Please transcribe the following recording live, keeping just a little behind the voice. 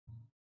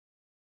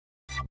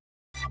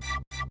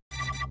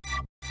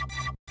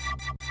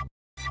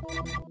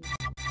Select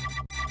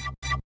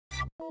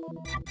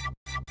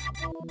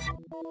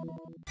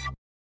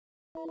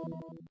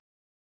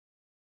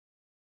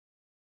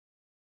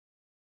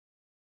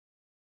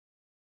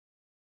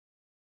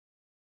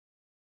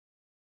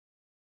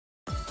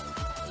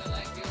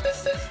your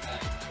assist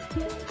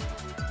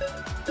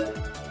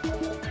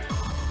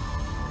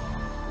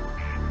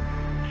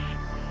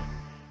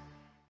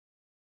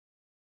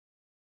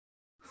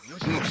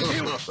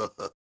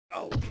type.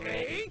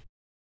 Okay.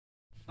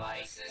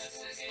 Vice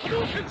assist.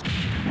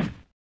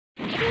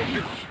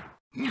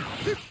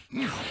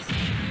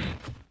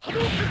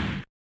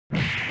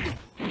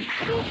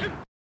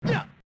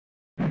 Yeah.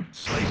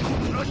 Psycho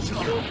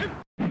Crusher.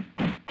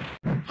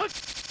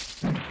 Assist.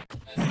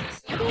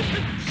 Psycho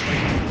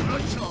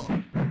Crusher.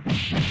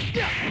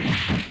 Yeah.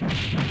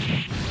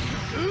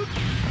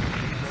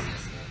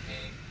 Assist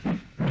okay.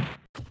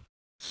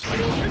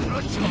 Psycho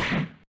Crusher.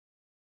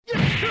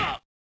 Yeah.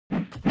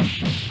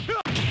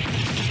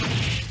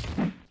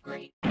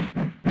 Great.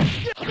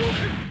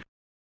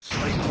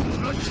 Psycho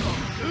Crusher.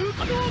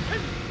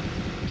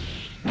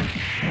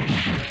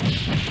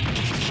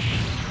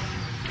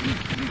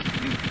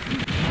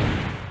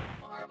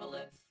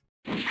 Marvelous.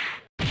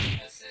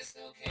 Assist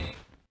okay.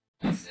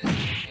 Assist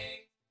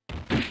okay.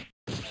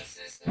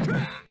 Assist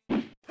okay.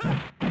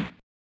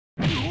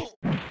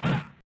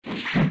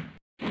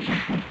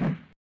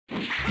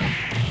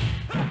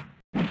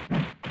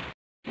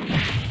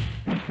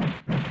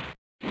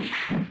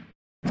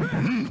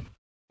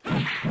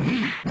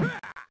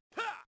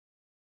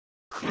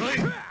 Cry.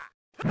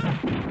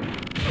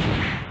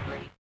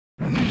 Great.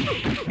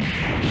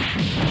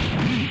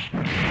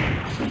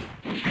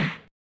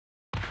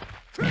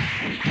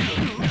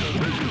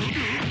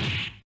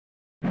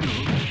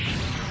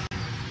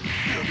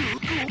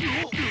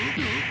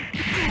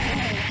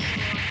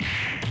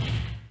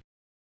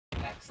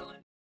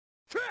 Excellent.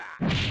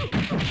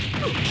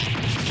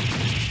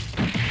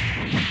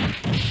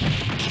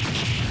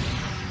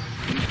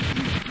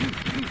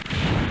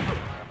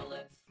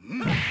 Marvelous.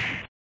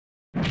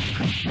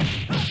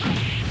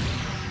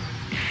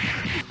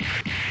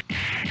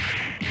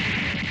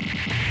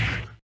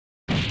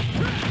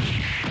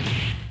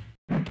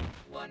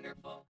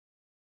 Wonderful.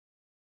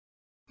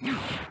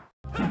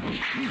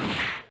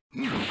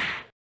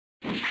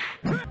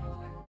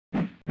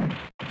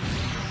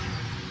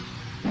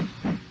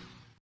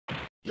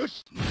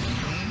 Yosh.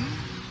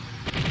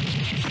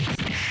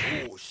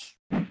 Shosh.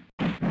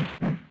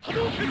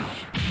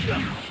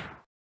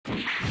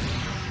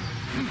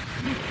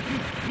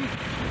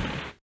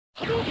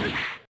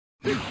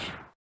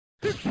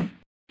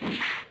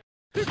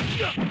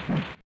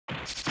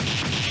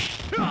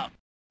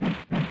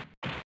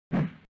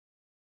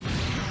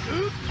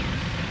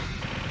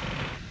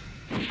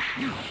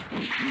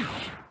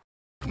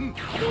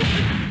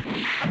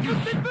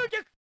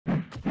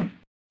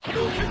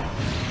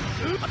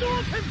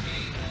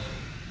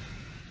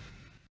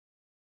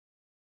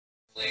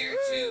 Player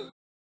 2.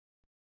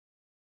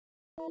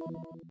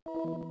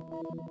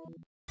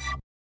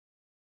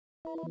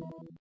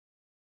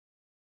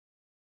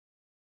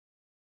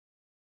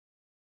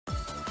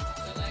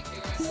 Select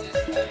your assist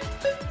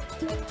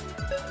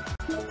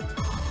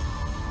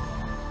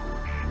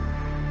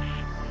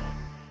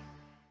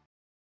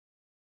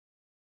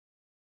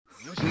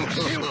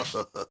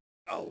type.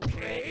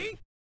 Okay.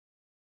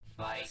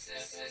 Vice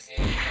assist.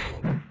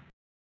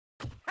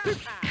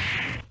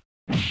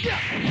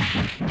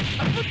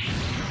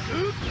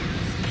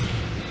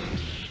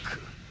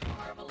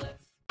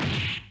 Marvelous.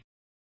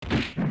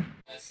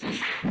 Assist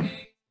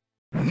okay.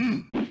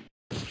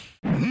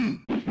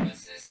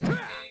 Assist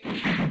okay.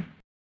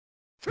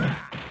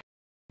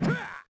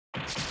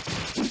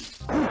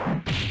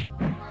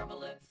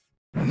 Marvelous.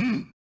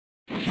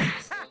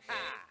 Assist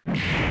okay.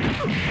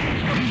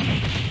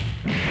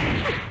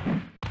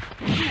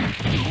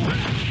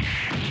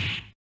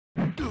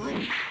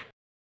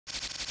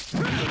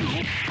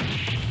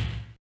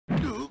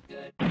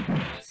 Good.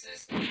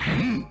 Assist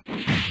okay.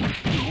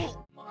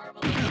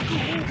 Marvelous.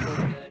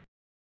 Good.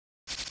 Assist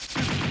okay.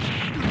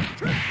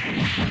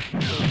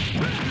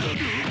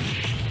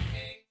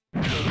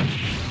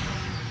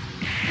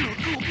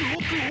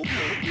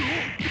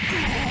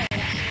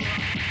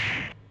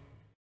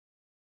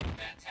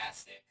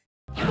 Fantastic.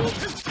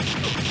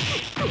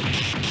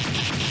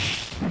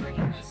 Great.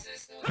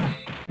 Assist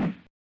okay.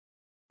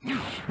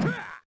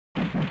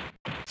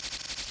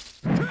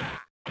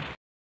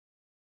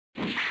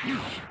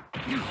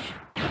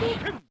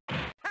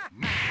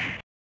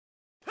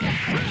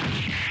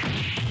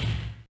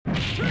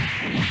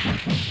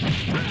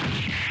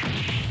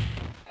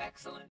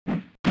 Excellent.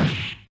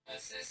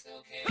 Assist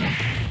okay.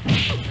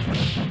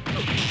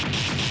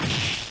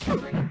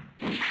 Great.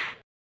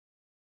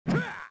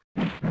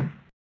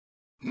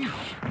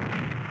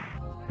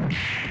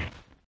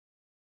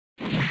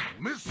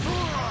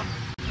 Missile!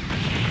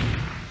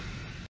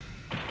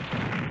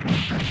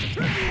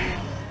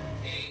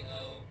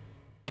 KO.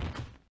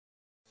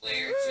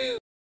 Player 2.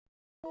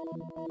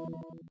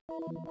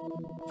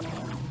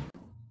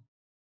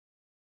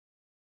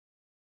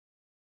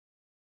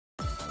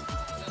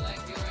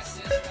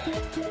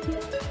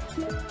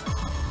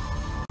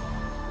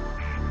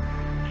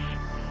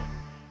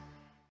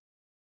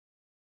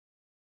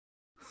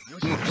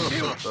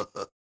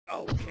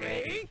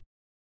 Okay.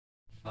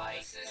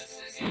 Fight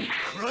system.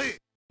 Cry.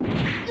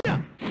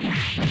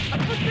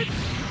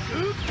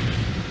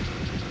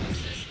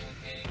 Assist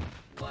okay.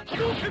 One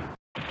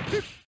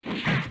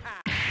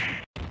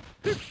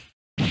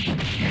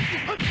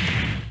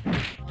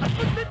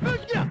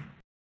down.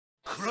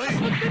 Cry.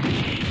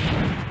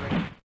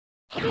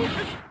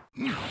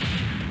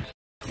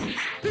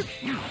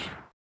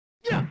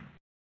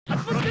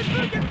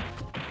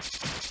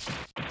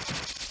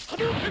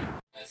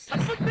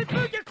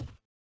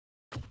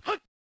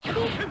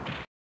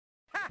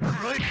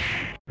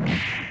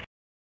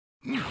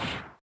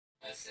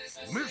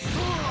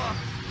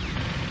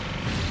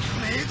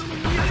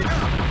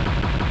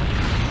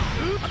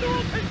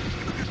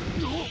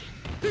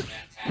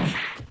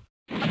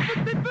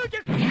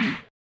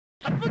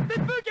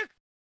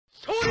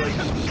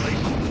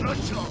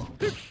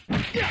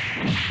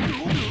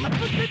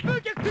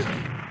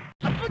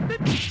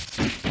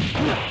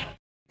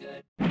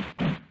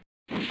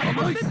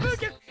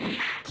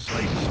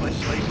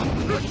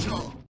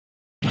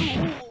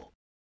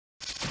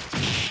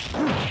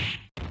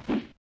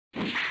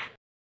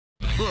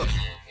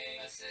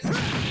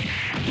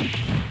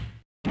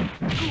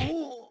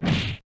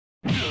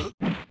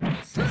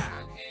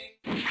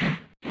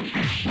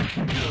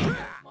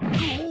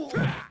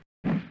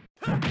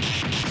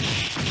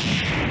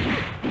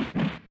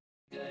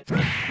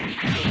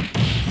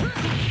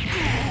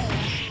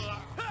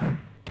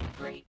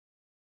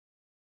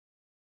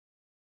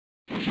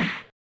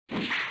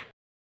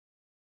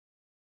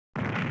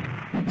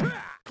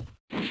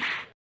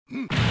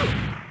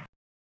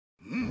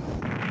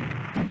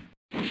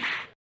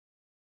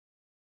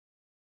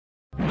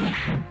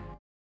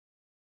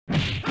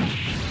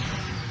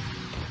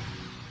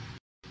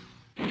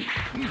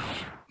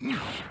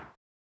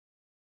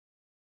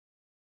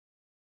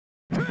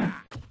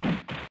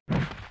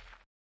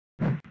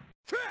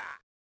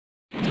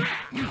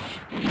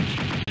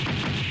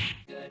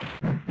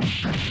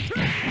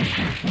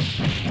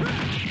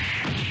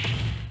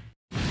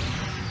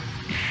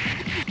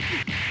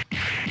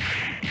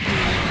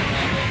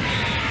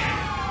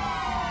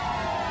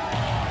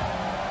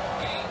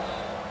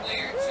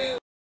 Player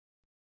 2.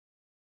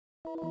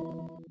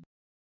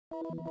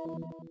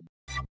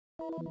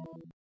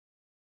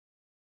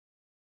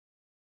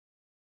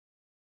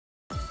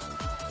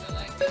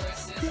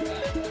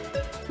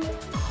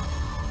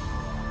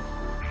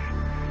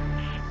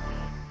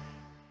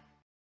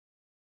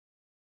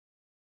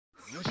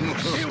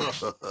 Select your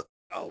assist type.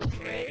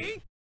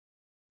 Okay.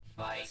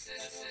 Fight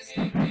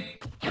system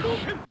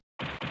okay.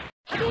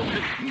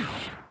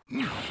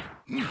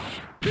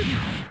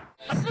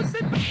 Assist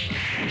okay.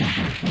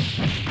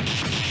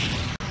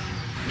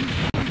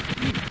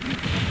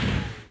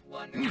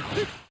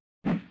 Wonderful.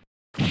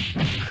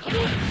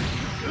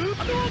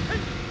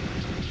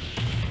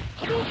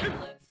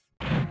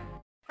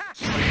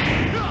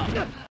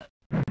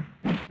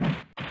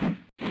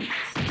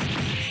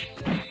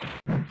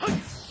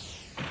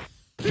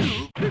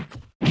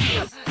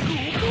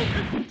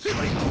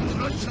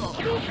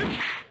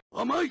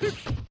 Marvelous.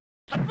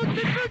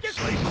 Assist okay. Assist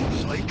okay.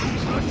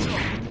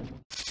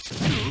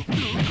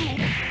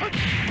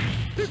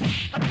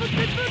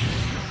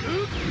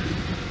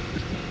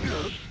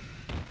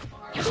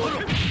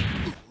 Marvelous.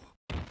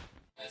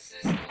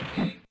 Assist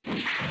okay.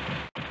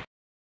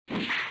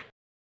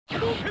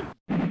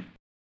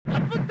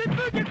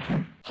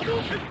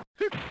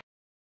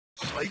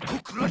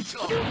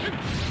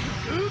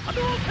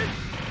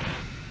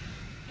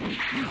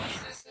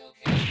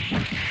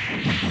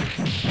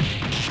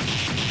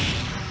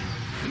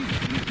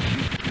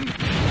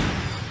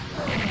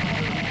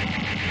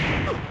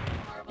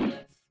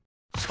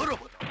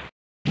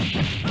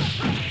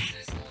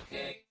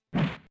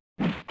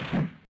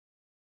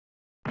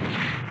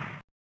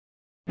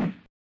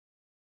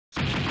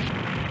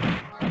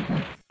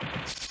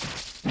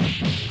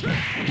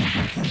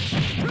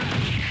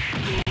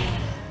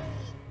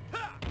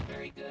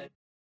 Very good.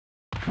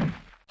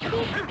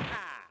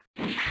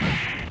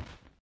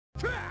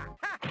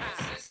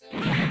 Assist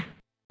okay.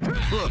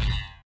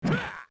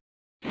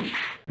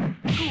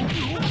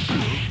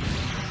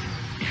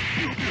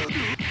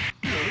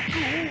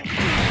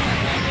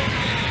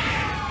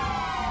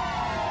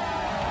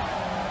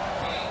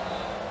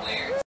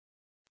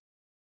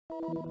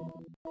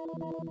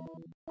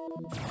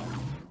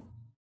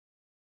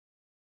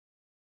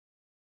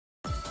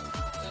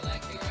 Player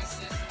select your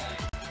assist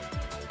type.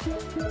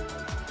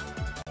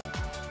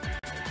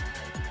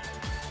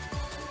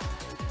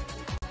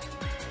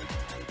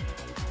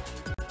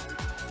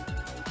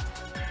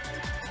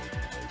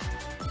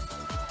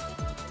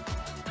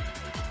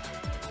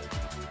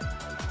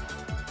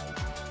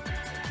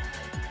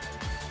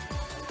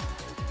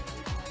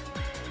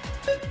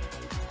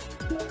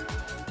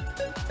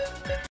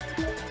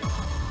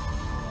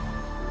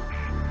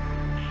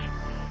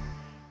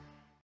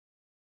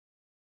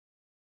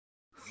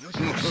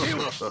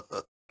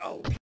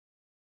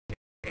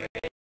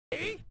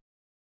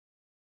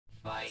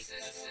 Fight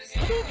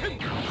system okay.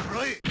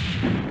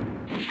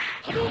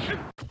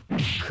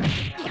 Cry.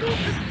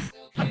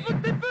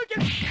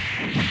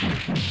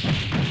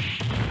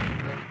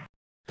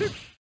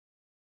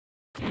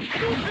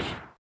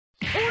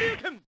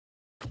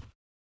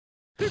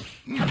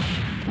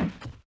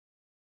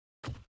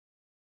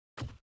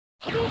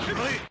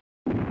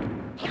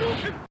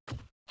 Assist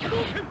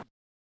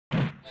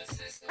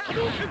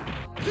okay.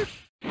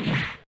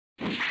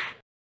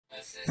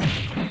 Assist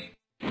okay.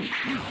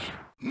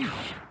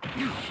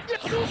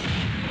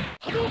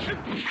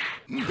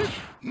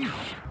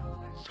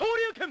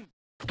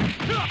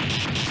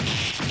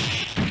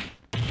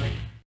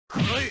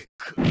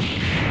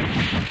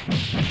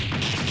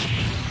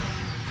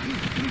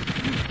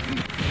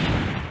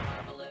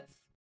 Marvelous.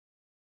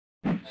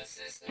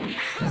 Assist okay.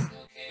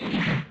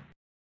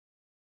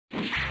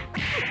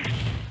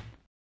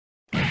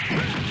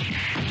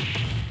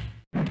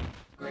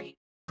 Great.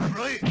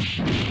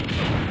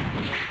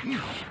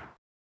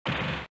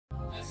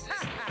 Assist okay.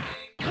 Assist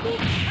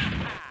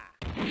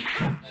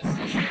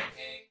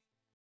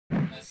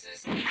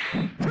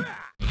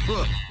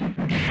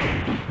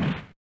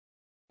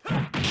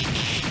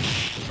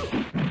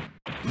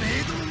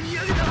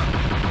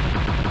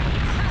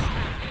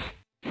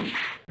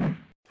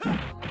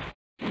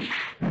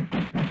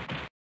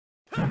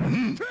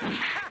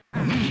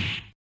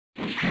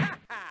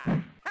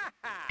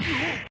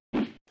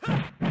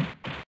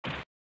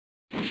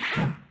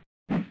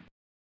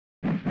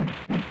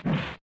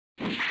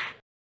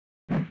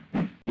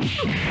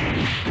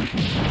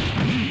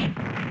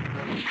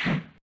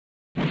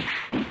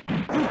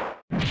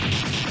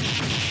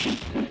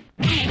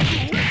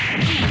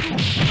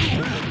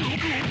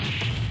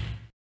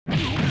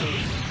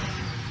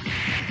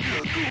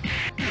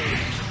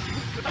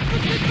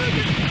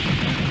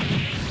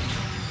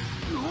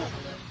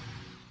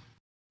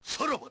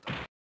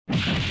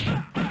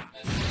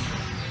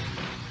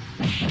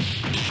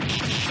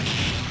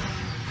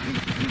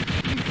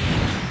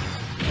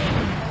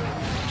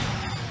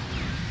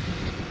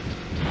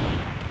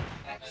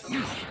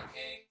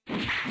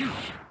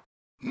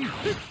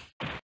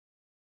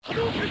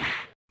okay.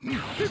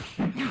 Assist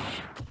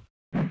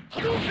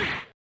okay.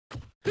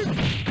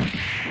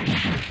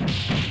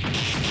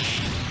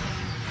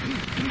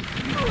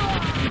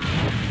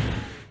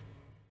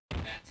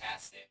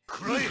 Fantastic.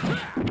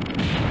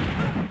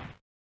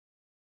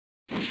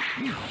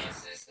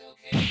 Assist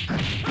okay.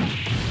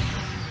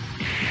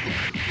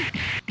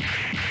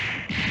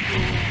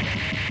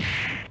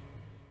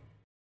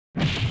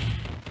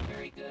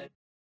 Very good.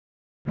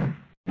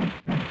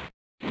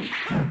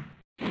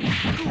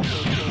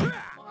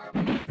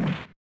 Marvelous.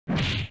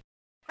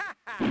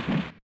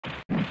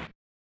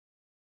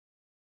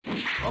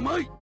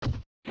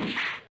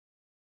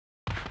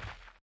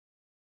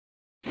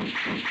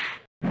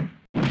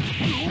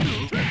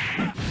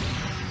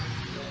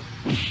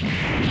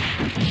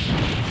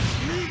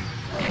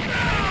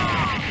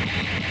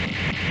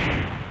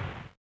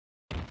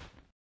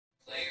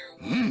 Player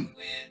 1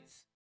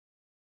 wins.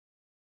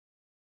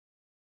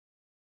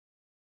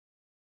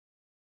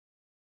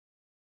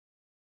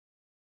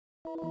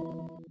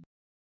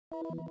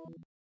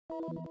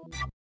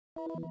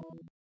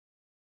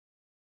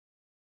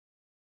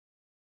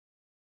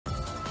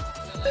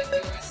 Select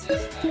your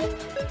assist type.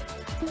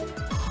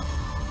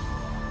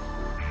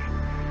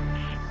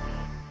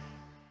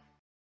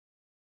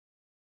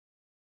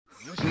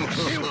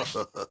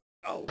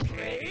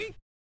 Okay.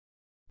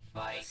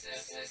 Fight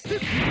assist.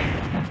 Assist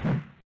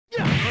okay.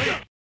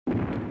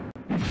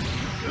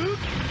 Good.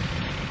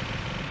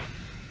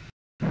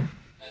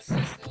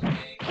 Assist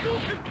okay.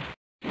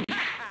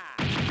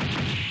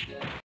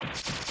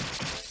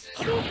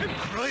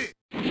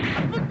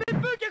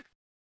 Assist okay.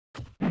 Assist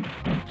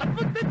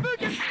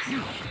good.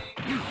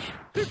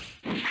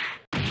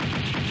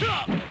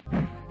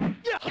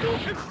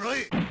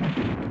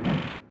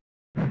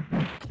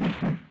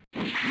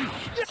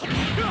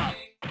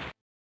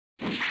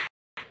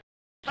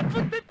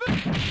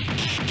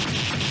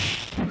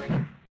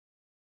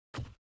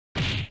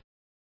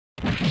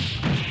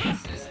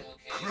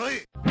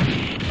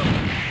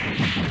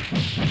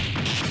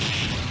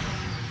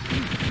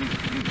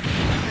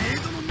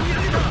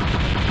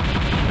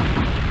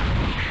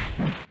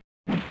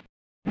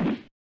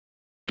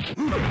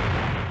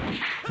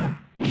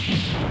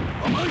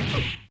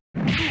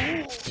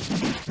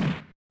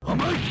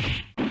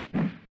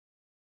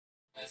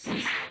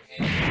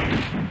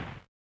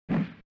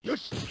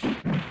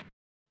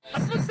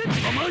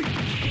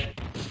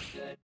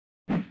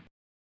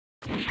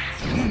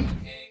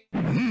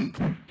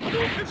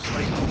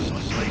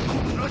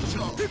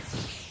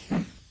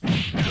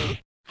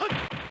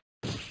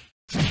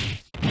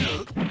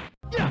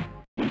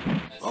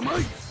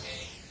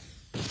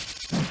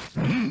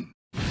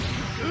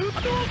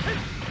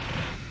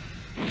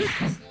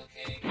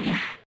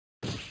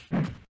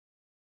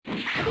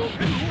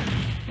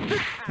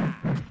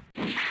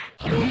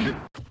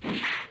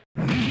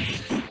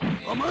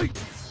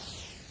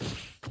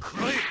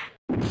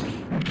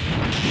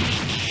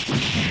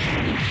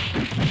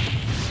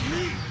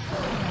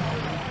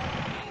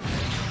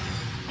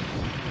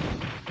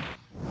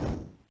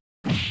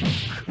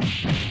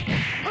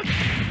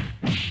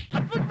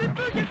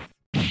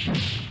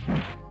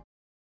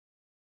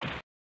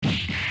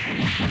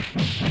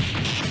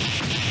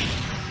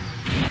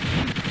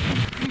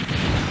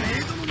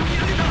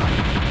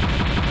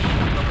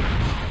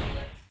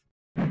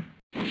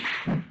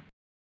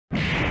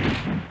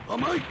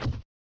 甘い。メ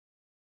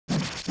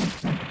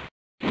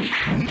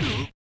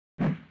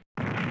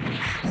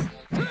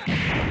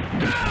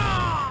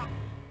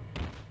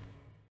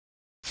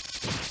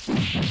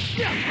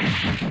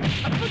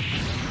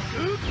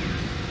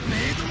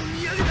イドの土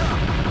産だ。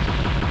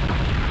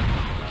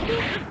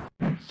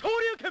昇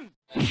竜拳。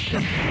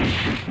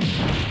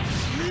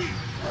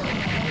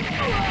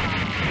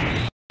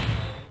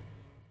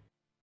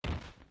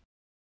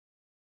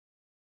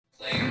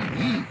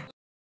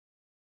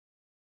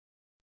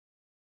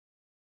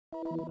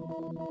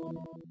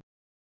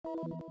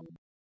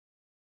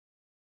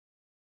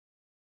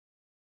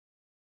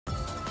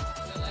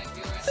Select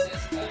your assist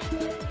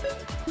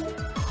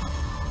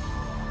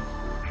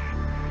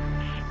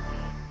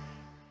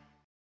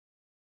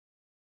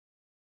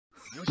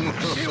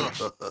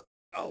type.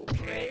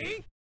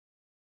 Okay.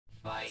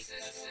 Vice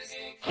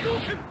assisting.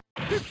 Assist.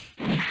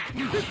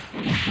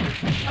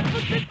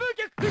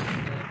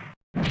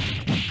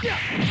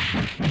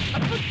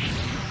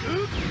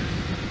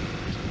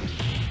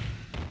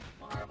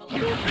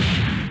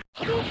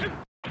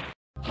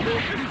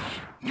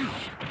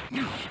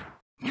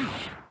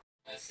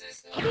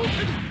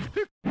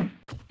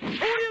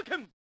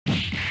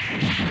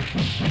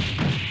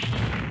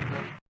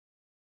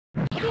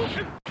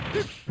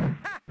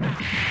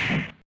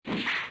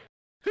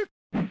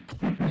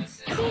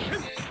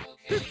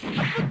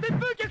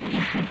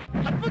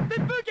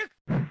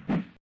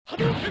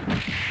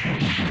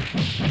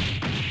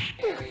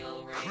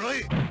 Aerial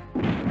raid.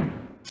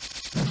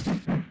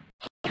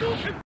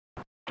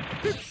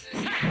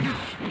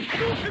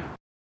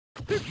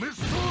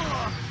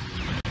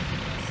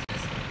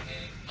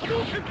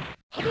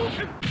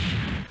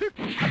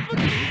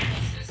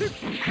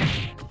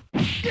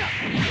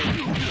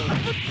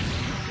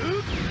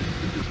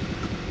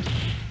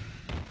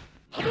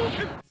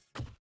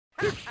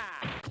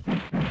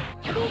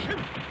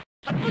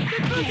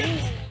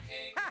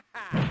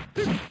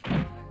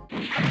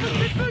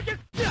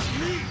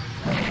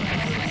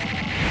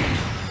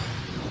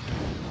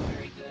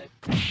 Very good.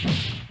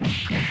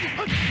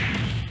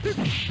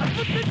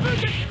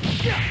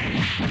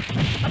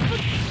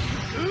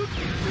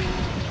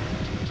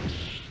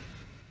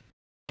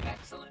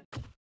 Excellent.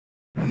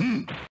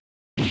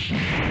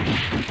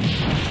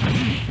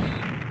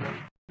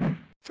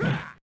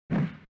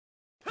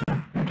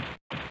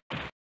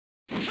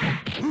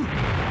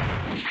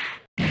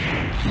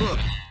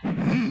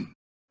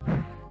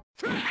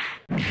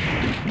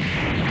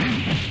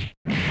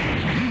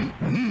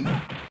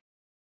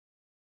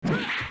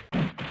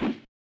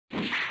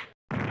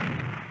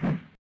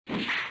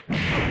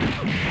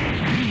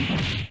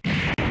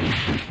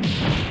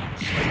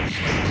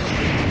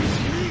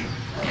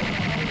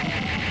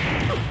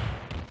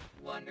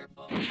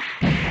 Wonderful.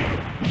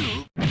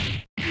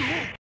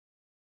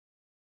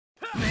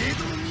 メイ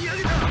ドの土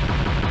産だ。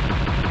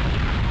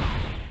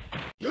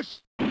よ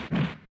し。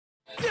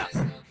 Assist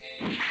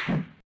okay.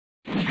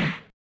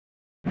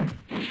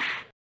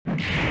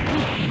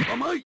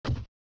 甘い。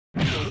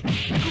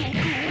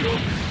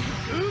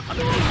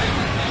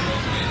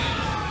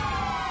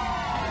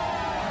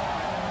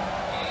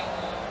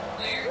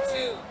 Player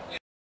 2.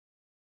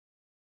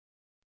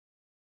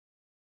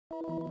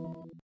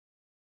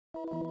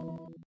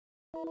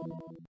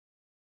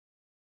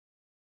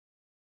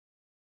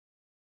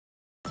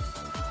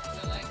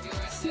 Select your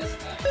assist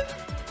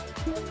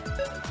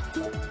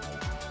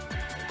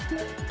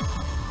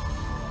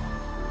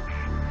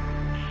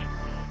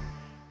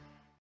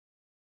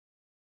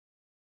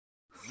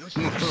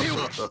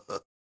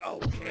type.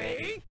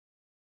 Okay.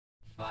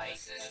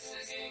 Vice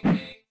assisting.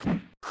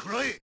 く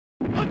らえ。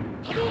 Assist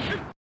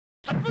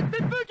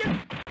okay.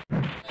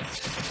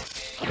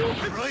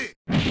 くらえ。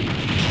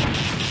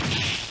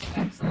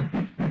 Excellent.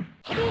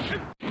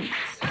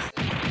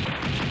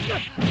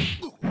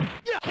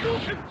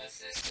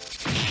 Assist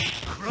okay.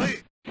 くらえ。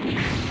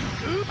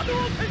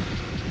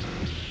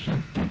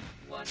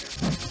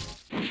 Wonderful.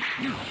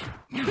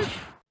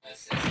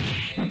 Assist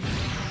okay.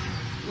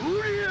 う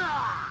りゃ。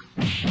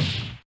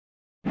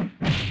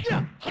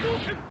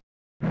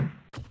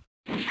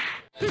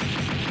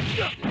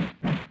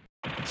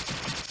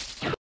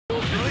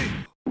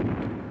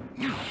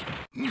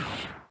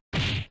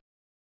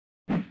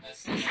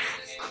 Assist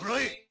okay. くら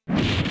え。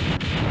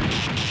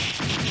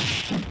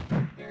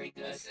 Very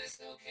good.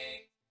 Assist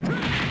okay.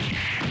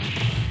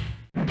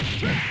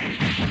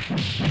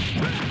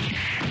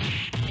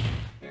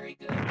 Very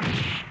good.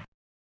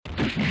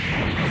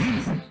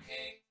 Assist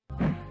okay. Assist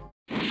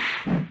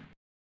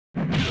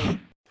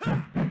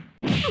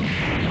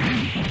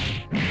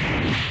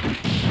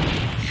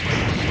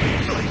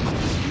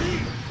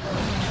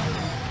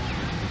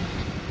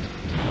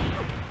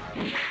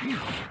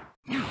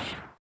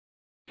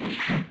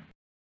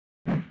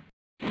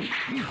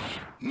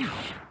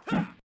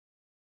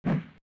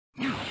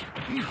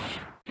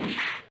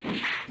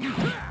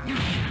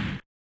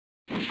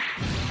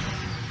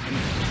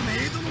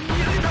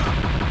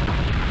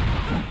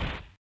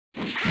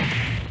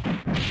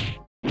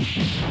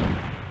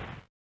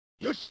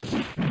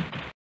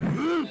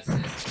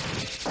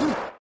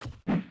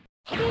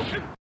okay.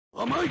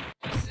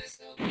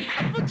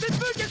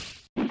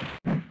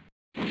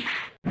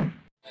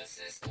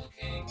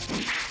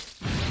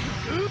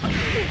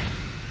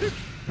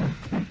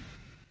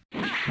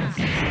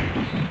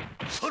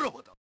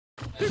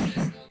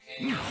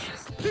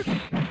 Assist okay.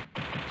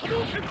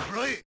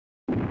 Cry.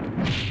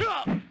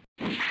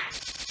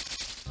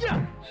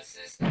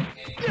 Assist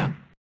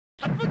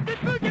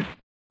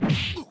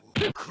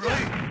okay.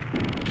 Cry.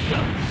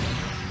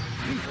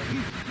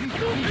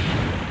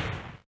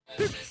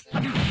 Assist okay. Assist okay. Assist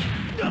okay.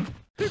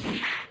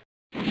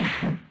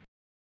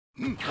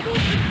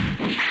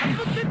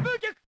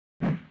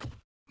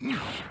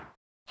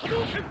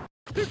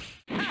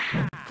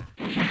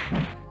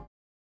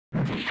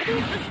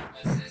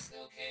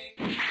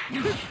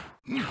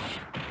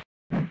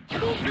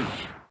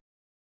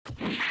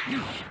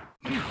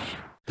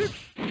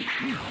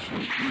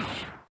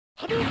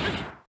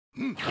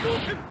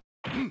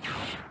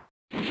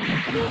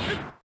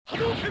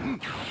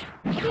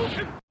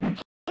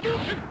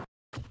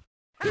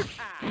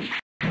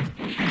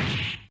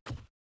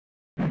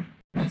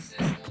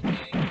 Assist okay.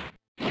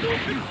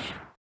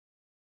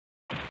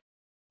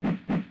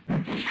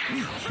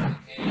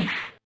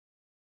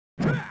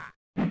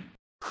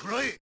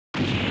 Cry.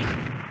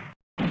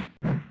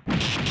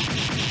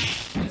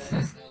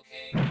 Assist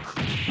okay.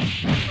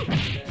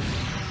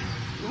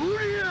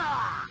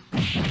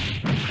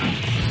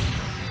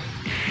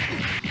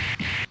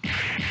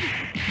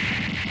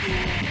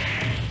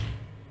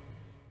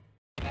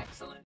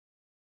 Excellent.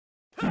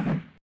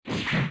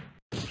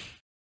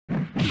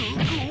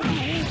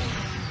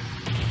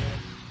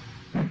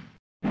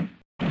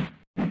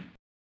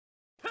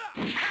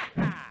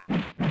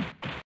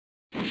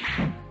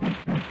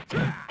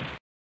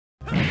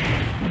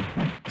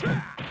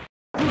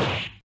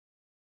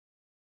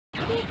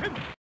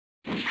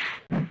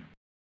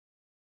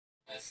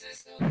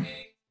 Assist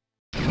okay.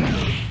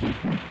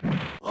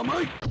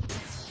 甘い。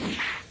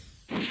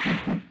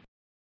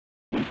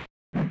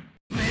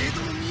メイ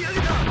ドの土産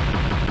だ。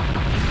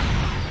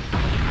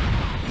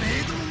メ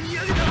イドの土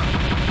産だ。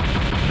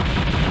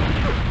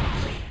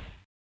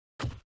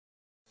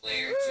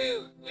Player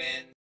 2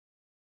 win.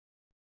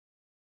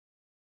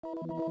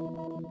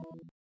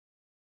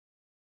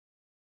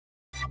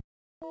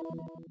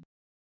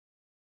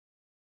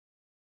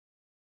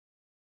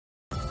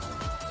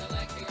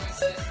 Select your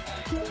assist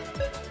type.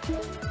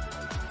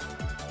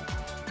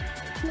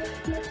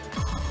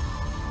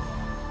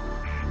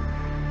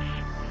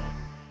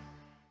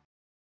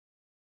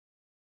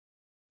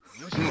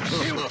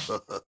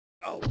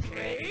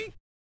 Okay.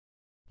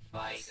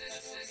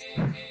 Assist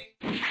okay.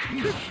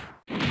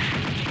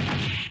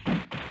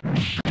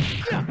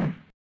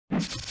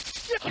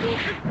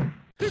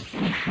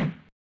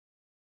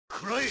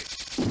 Cry. Cry.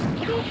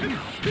 Assist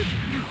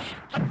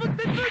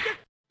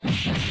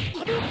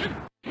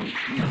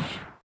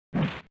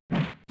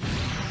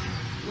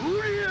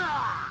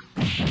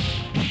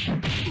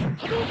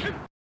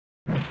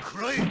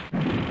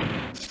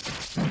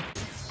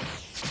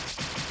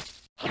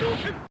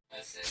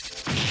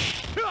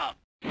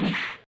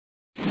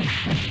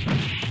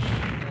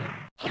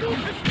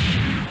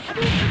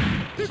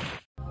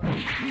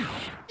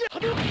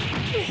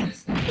okay.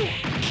 Assist okay.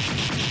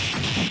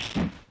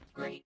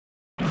 Great.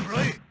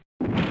 Cry.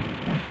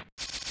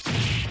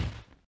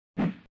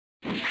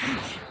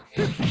 Assist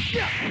okay.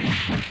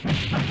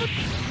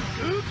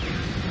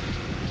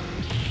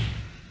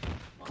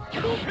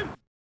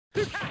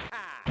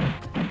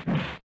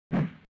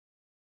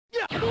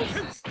 Marvel.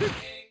 Assist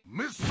okay.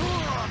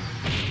 Missile.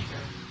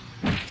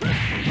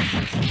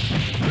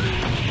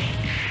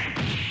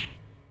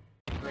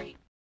 Great.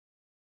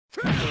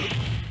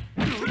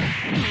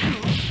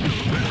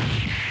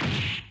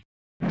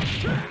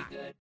 Very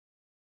good.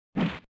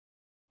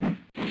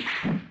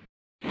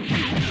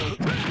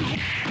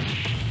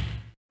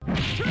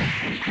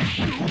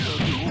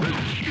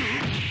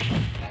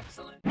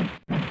 Excellent.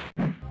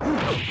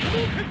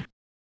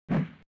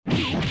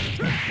 KO.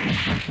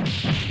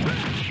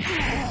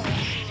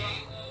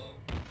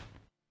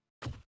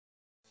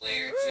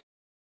 Player 2.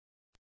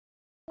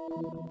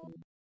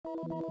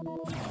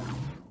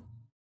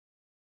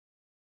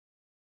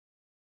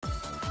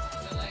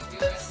 Select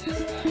your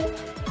assist type.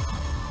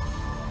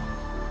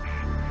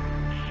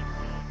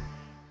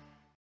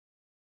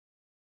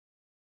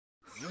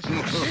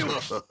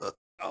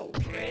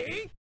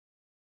 Okay.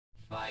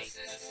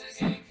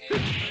 Assist okay.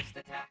 First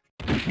attack.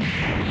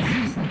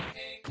 Assist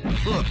okay.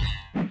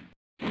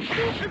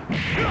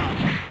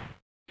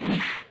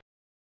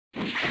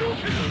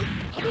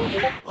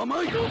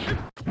甘い。甘い。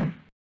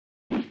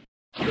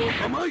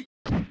甘い。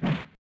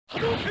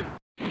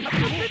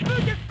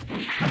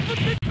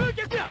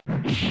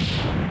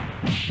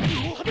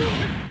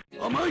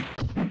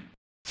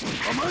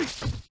甘い。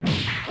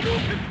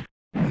Assist okay.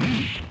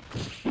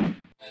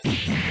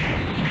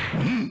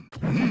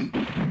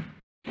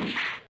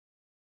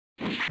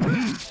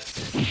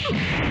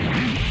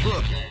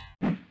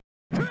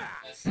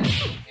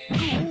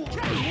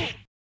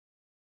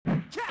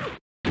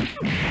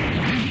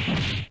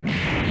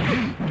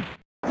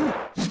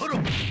 ソロ。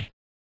メ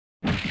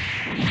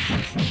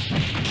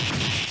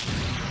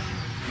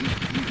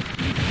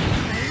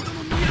イドの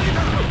土産だ。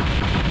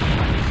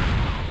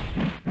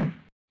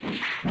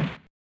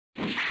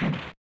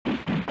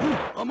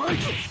甘い。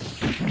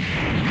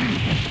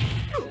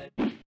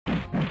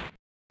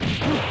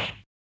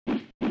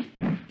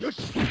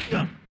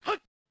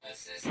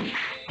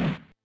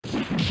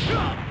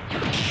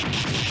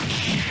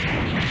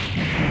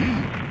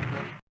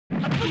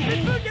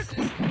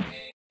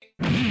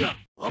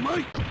甘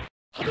い。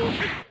波動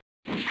拳。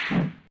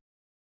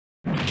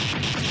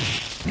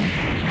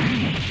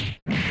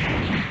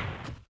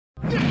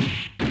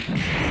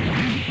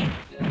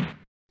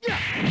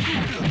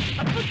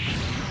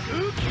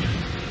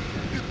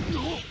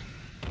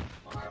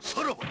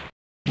さらば。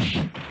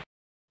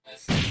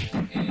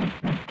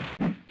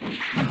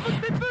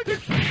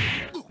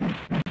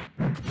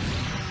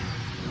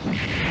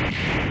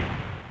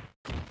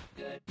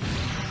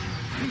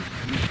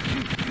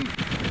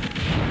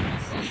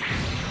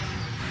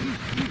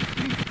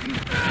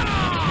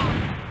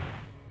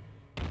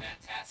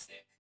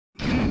Fantastic.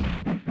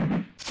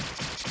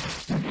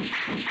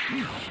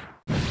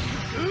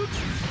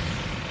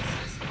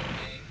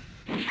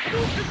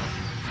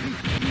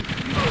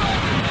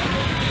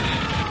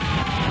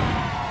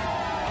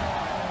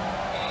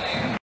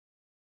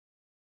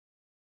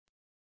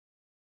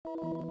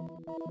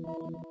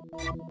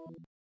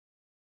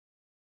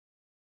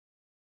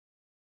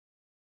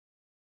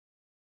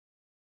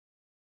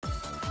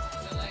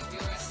 Select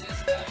your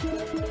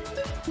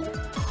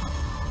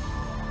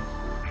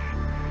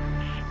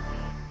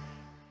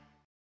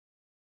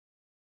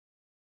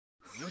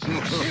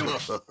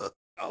assistant.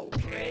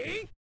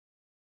 Okay.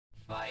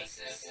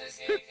 Vice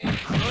assistant.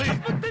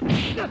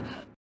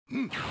 う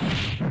ん。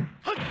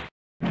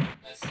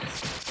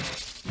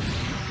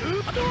 Assistant.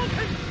 波動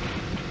拳。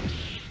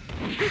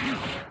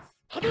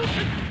波動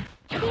拳。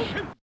波動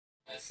拳。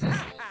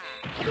 Assistant.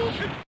 波動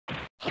拳。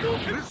波動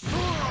拳。うっそ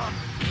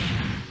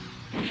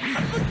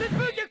旋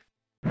風逆。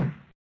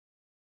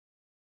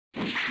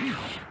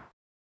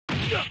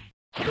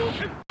波動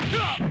拳。波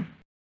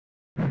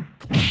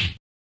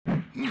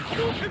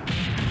動拳。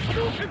波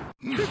動拳。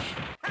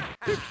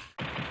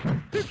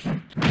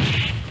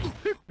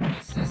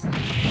 Assistant.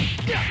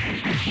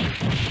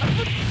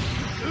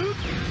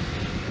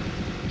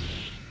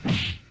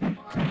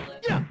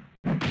 Marvelous.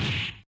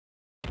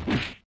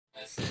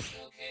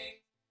 Assistant King.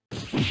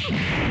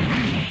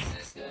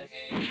 Assistant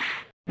King.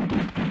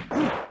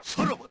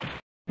 さらば。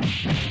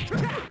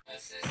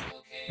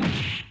 Assistant King.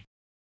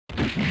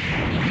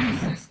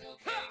 Assistant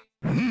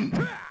King. うん。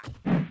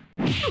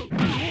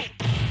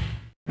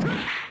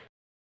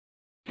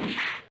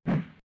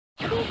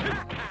 波動拳。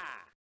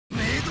メイ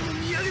ドの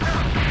土産だ。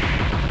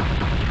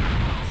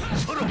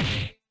さらば。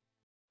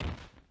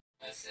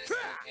 Assistant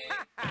King.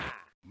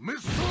 メッ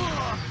ソー。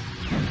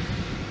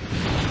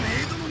メイ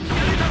ドの土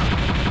産だ。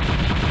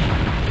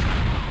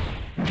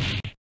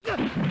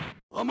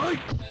甘い。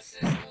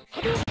 Assistant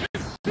King.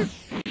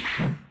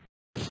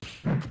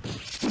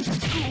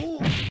 おお。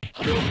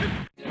波動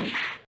拳。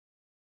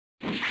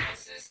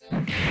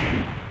 Assistant King.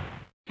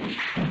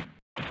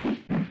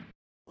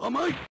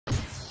 甘い。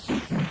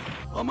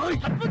甘い。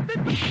旋風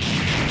旋風。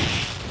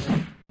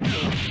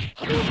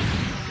波動拳。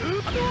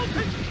波動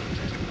拳。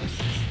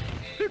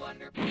 Assistant King.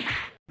 Wonderful.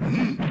 う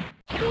ん。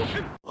波動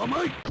拳。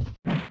甘い。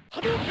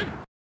波動拳。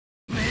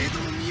メイド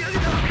の土産だ。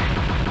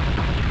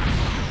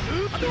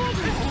波動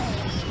拳。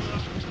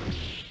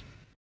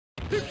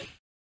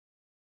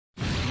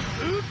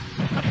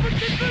旋風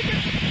旋風逆。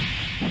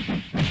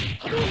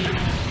波動拳。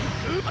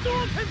波動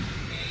拳。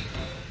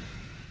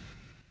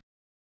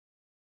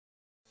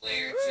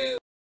 Player 2.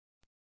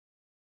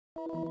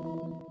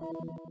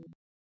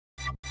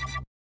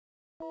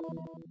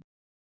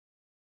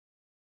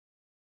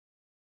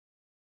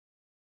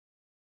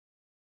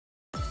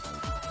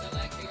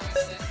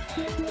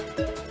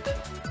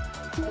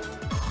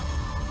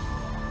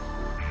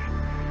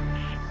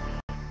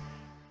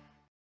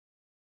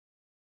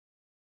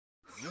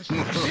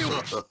 Select your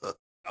assistant.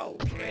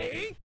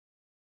 Okay.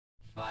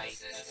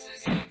 Vice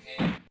assistant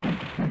King.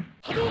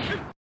 波動拳。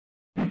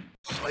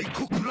サイ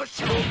コクラッ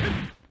シャ波動ー。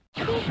拳。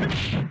波動拳。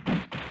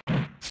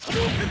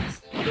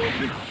波動拳。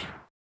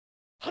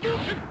波動拳。波動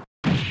拳。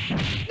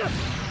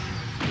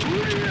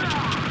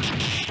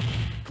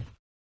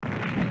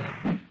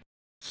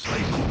サ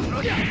イコク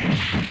ラッシャー。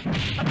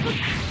 Assistant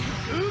King.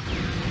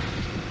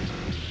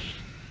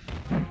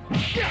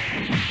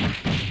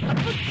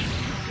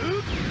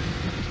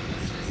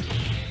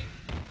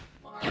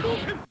 波動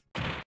拳。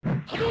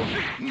波動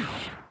拳。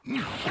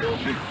波動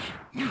拳。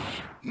波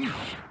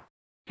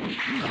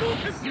動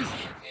拳。 Assistant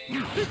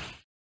King.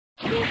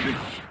 波動拳。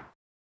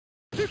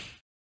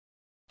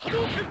波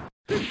動拳。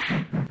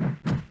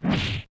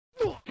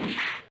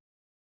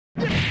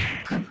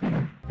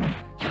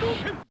波動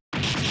拳。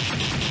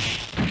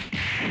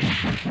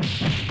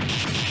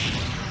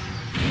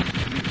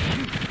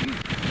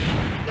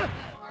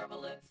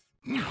 Marvelous.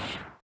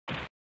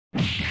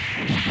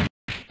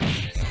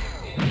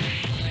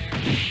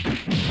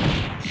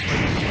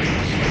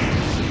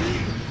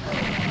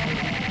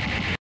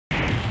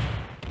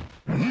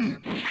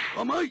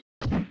 甘い。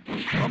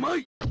甘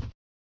い。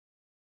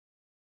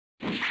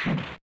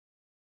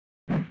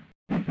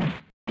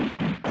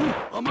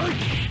甘い。甘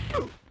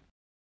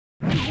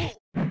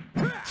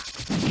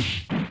い。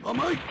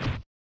 甘い。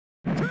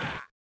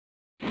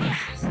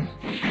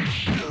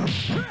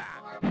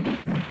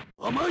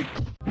甘い。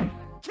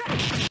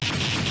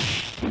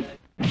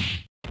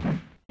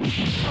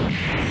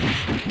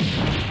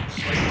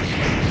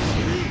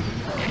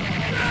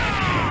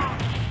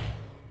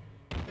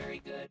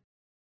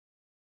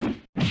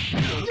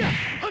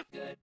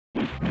Good.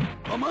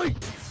 甘い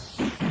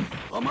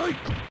甘い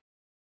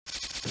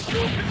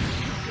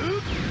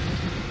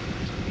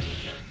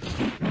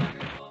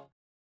Wonderful.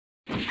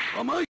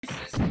 甘い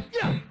System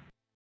king.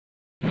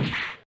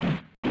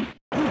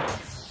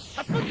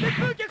 発発旋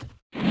風脚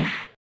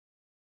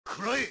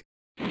くらえ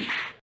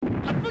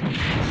発発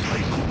サ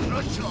イコク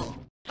ラッシャー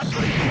サイ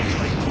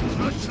コ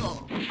クラッシャ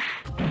ー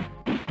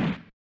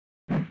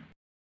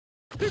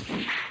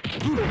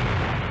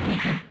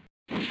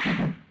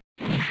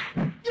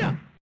や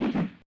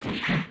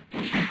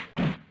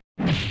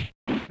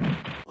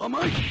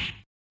甘い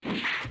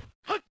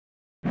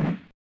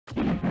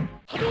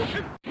波動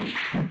拳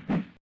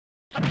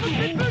発発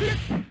旋風脚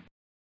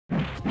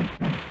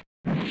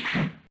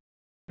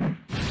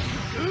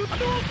波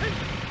動拳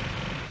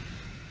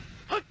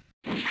はっ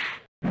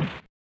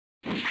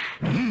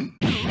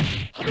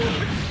波動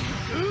拳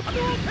波動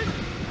拳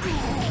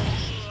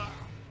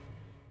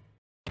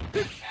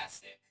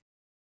Fantastic.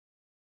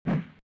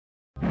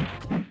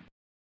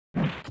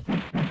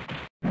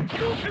 波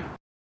動拳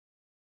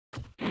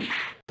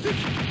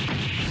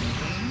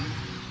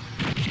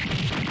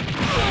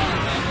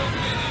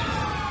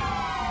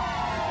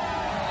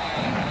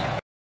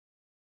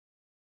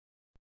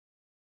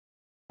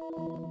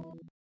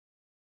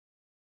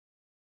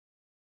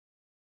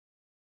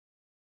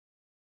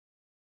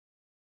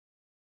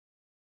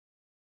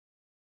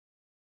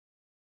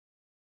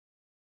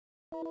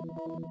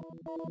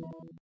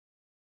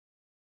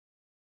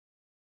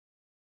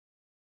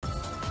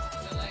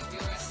Select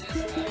your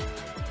assist type.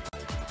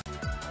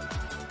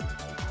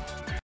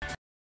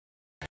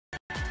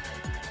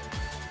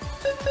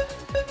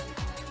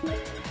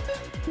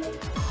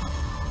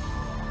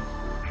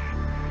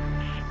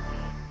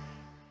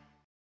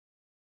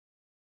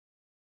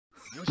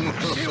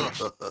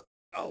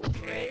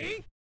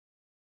 Okay.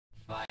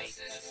 Fight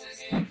system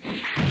king.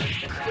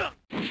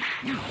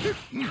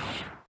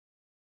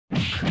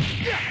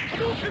 波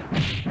動拳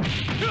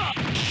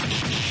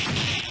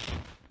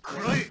く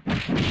らえ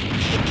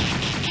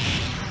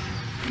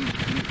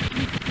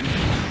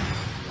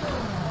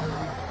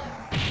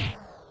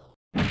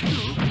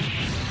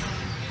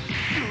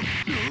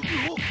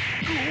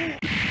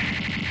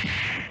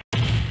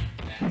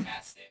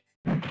Fantastic.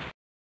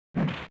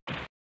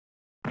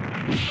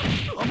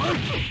 甘い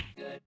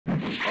Good.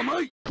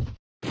 甘い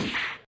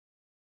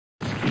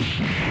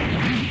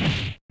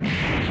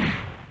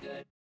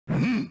Good.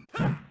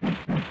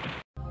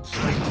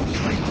 サイコク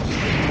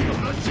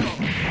ラッシャ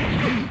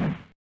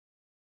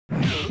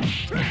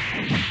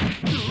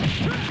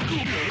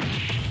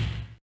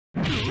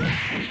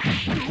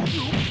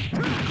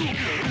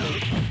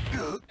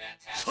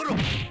ソロ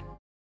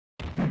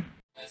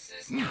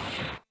Assist king.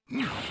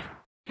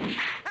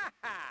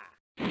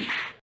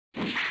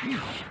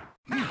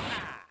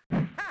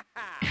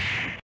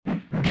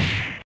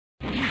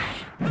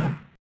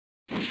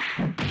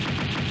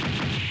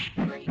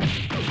 Great.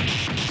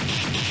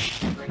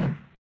 Great.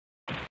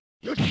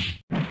 よし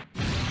う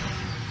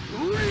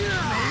りゃ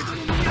メイド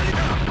の見合いだ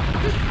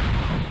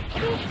波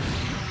動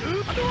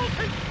波動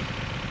拳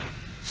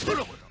ソロ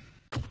だ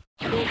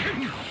波動拳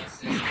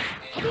Assist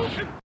波 king. 動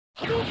拳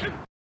波動拳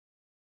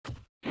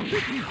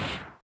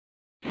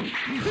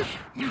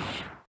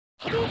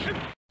波動拳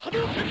波動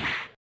拳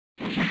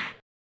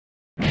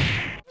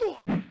うわ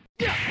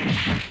や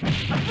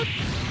発発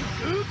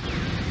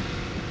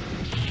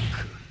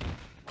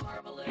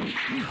Marvelous.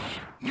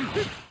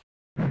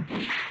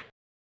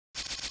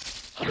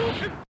 波動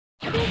拳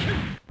波動拳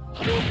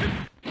波動拳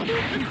波動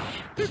拳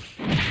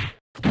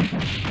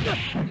Good.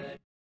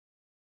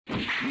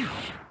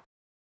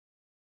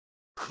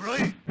 くらえ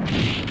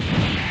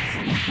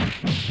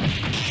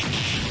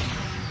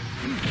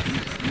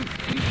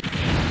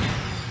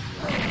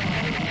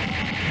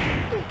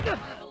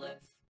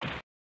Marvelous.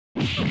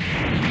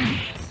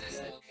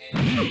 Assist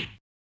king.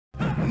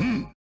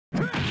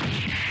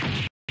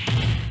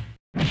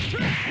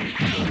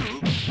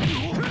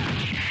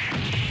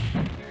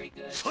 Very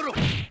good. ソロ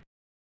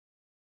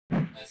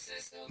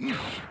Assist king.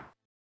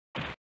 Assist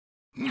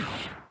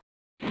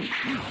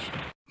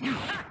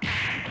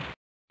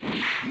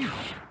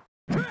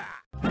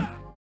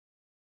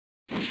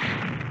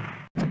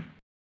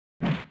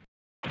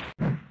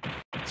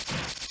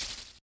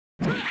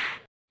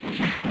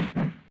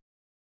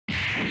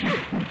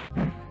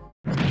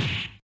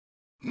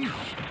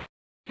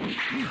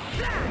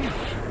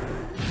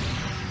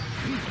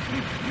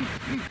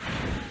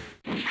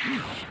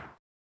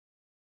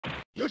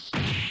よし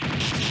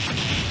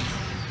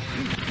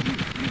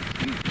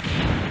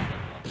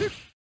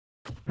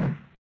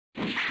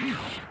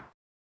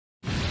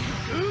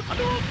波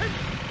動拳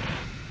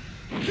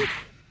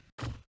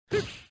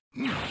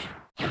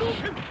波動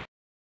拳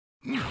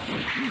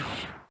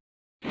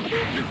波動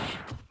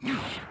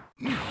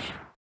拳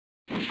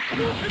波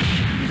動拳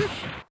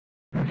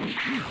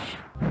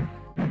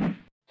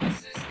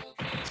Assist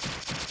king.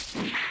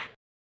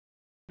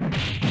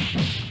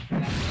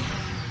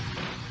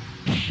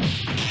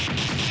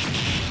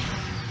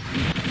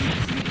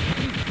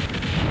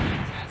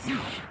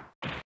 Fantastic.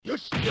 よ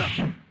しや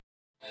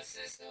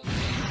Assist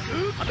located.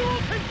 波動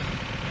拳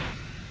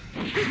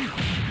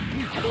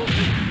波動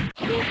拳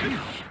波動拳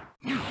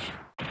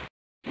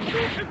波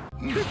動拳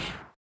竜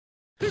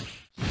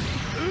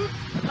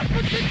巻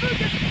旋風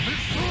脚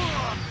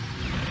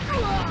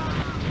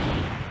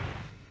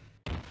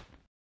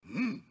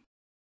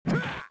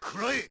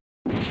くらえ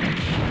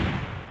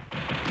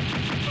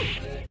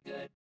Good,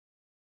 good.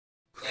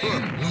 Player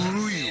ぬ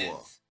るい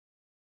わ。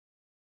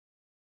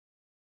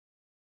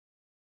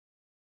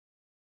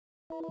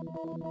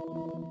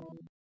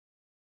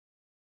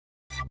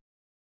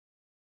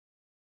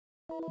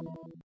 wins.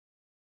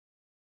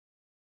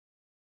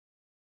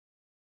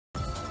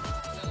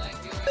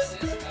 Select your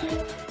assist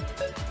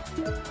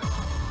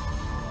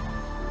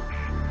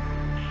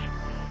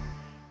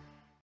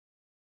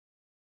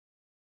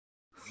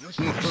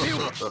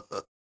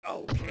type.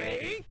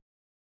 Okay.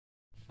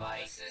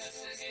 Fight.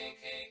 Assist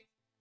okay.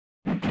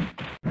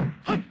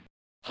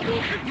 波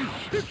動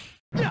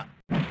拳や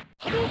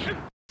波動拳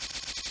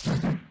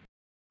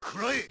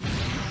くらえ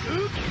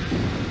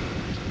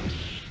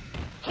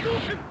波動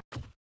拳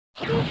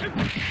波動拳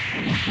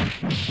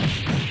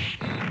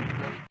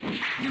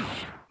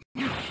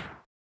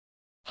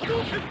波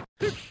動拳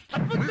竜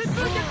巻旋風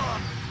脚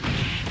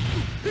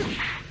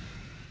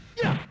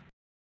や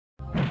竜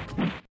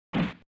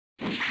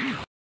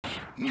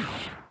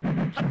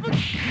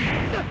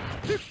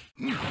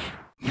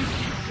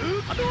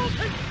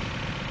巻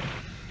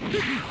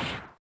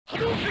波動拳波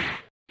動拳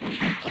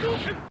波動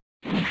拳波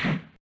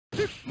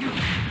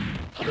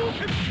動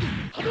拳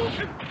波動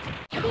拳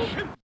波動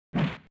拳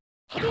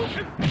波動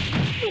拳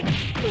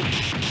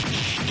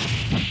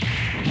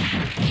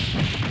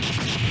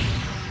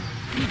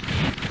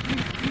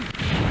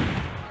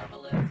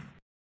Marvelous.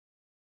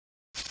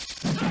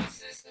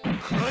 Assist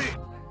okay.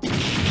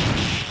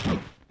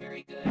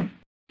 Very good.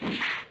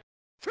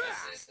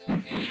 Assist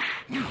okay.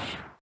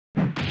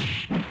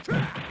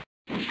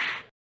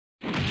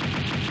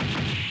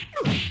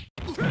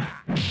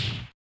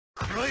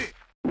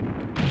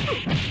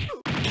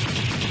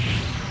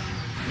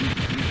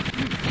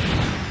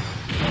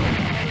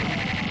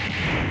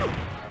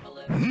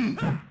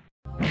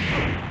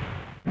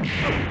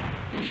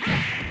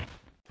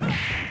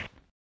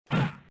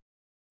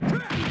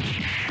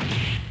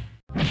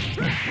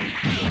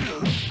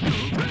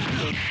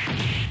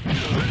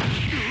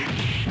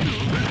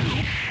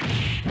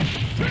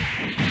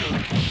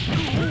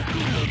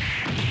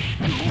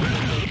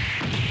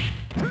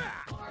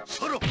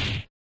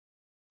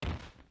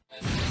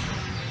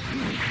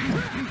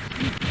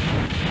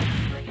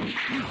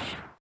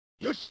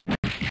 Marvelous.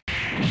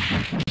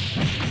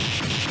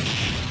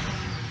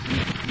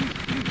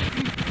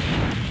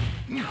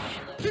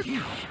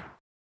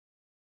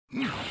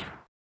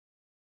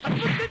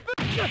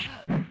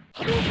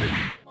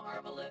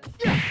 Marvelous. Marvelous.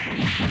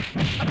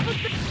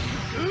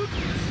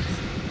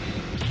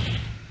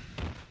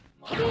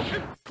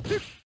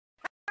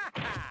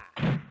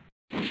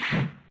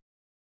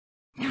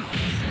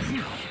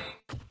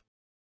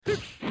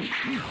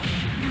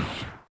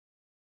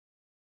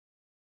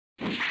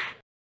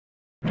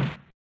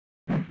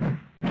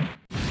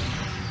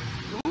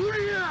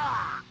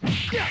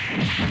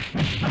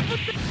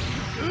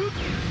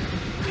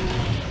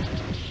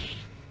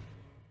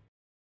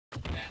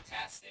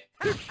 Fantastic.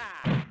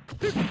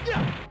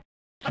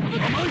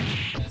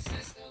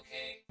 Assist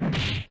okay.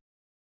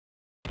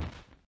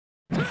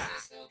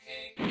 Assist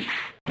okay.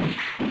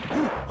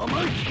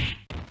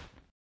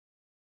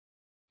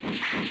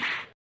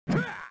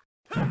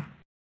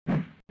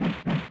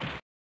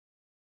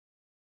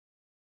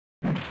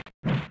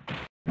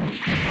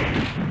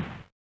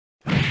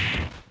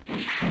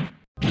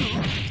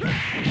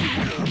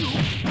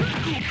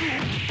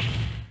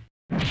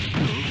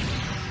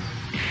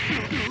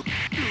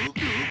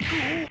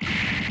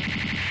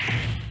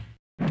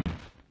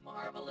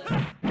 Marvelous.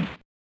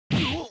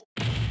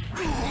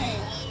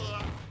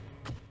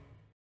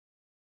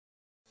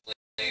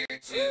 Player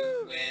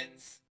 2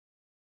 wins.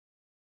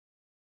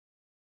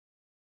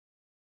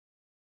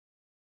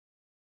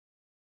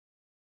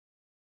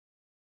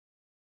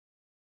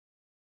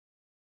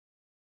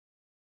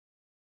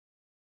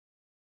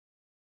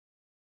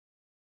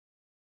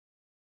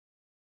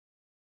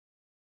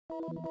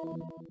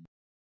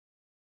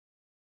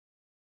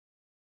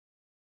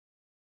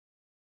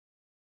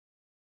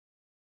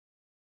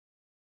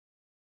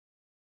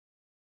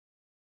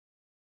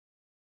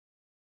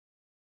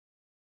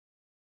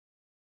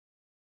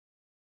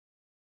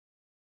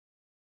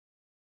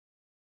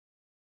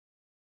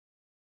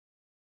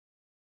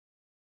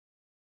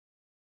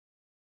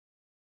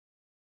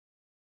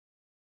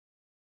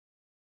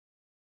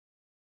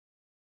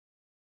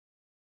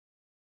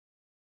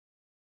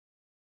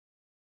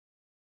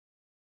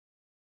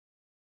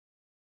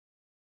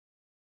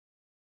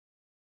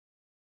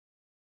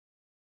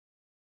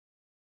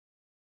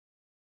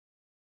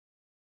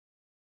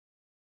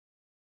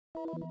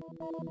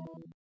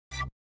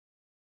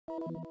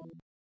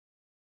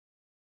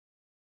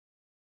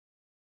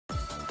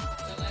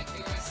 Select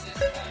your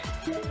assist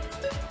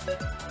type.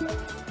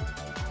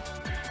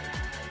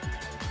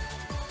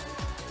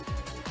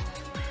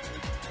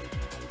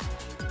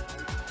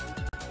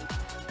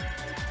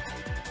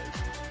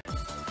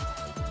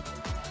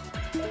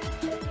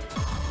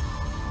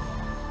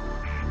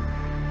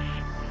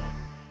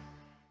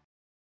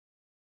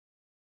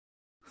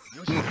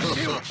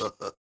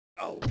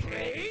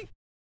 Okay.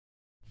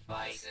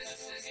 Fight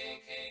assist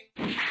okay.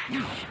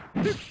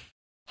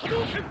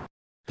 Hadouken!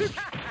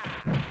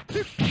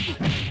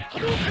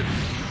 Hadouken!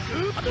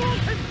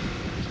 Hadouken!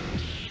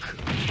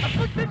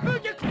 Afflicted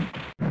Booyah!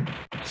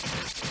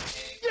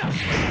 Yeah!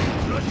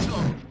 Let's go!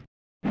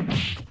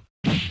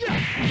 Yeah!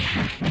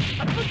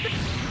 Afflicted...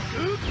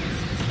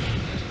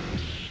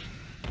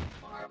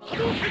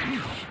 Hadouken!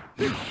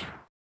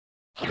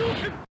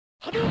 Hadouken!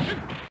 Hadouken!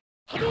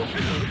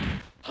 Hadouken!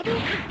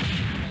 Hadouken!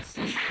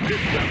 Assist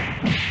Yeah!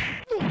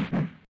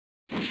 okay.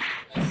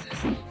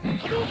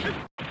 Hadouken!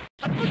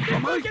 Afflicted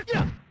Booyah!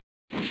 Yeah!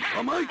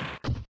 Amai!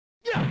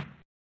 Yeah!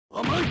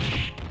 Amai!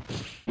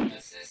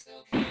 Assist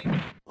okay.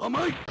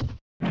 Amai!